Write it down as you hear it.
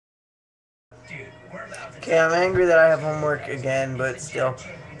Okay, I'm angry that I have homework again, but still,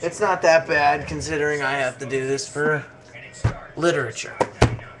 it's not that bad considering I have to do this for literature.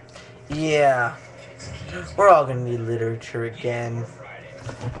 Yeah, we're all gonna need literature again.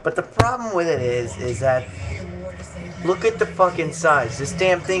 But the problem with it is that look at the fucking size. This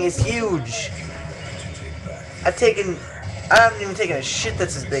damn thing is huge. I haven't even taken a shit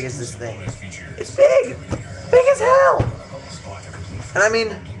that's as big as this thing. It's big, big as hell. And I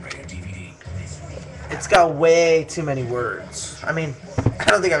mean, it's got way too many words. I mean, I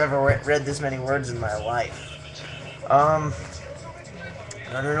don't think I've ever read this many words in my life. I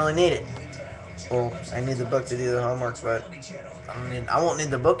don't really need it. Well, I need the book to do the homework, but I won't need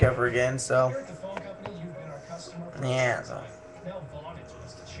the book ever again, so yeah.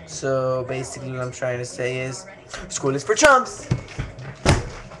 So basically what I'm trying to say is school is for chumps.